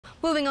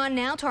Moving on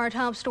now to our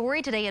top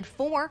story today at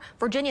 4.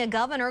 Virginia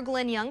Governor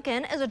Glenn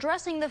Youngkin is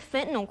addressing the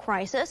fentanyl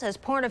crisis as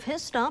part of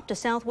his stop to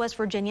Southwest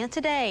Virginia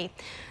today.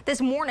 This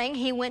morning,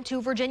 he went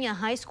to Virginia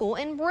High School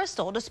in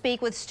Bristol to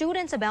speak with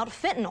students about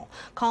fentanyl,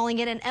 calling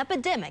it an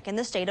epidemic in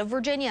the state of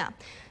Virginia.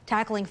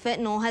 Tackling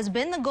fentanyl has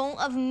been the goal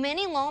of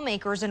many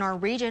lawmakers in our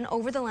region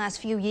over the last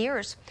few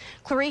years.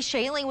 Clarice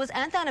Shaley was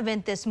at that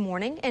event this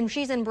morning, and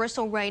she's in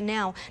Bristol right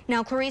now.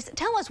 Now, Clarice,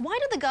 tell us, why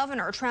did the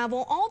governor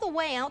travel all the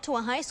way out to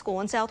a high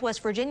school in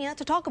Southwest Virginia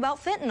to talk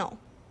about fentanyl?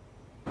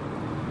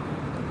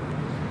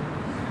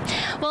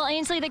 Well,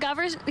 Ainsley, the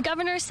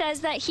governor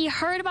says that he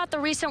heard about the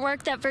recent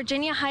work that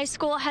Virginia High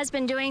School has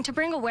been doing to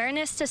bring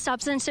awareness to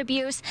substance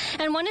abuse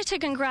and wanted to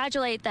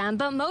congratulate them.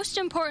 But most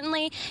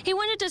importantly, he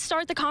wanted to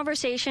start the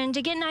conversation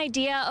to get an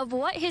idea of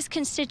what his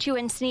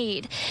constituents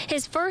need.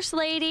 His First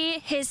Lady,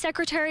 his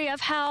Secretary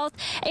of Health,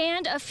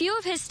 and a few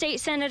of his state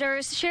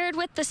senators shared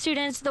with the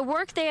students the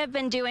work they have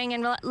been doing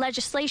in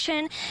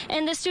legislation,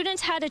 and the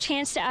students had a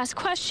chance to ask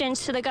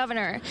questions to the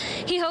governor.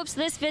 He hopes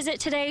this visit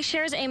today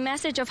shares a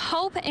message of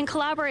hope and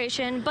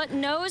collaboration, but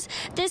knows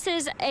this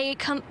is a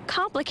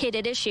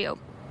complicated issue.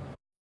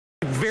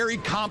 Very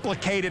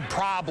complicated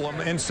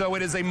problem, and so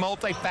it is a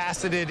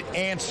multifaceted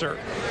answer,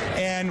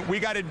 and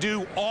we got to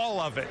do all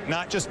of it,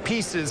 not just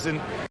pieces.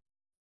 And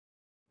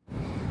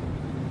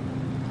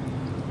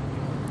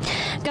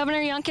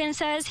Governor Youngkin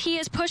says he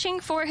is pushing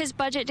for his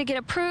budget to get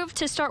approved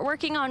to start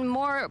working on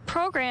more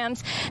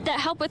programs that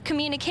help with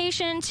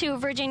communication to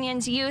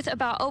Virginians' youth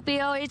about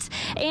opioids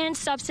and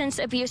substance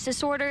abuse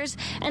disorders.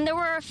 And there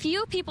were a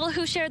few people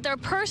who shared their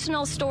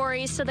personal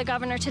stories to the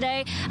governor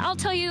today. I'll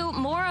tell you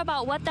more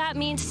about what that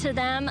means to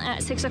them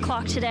at 6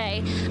 o'clock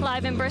today.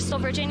 Live in Bristol,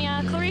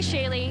 Virginia, Clarice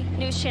Shaley,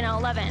 News Channel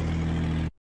 11.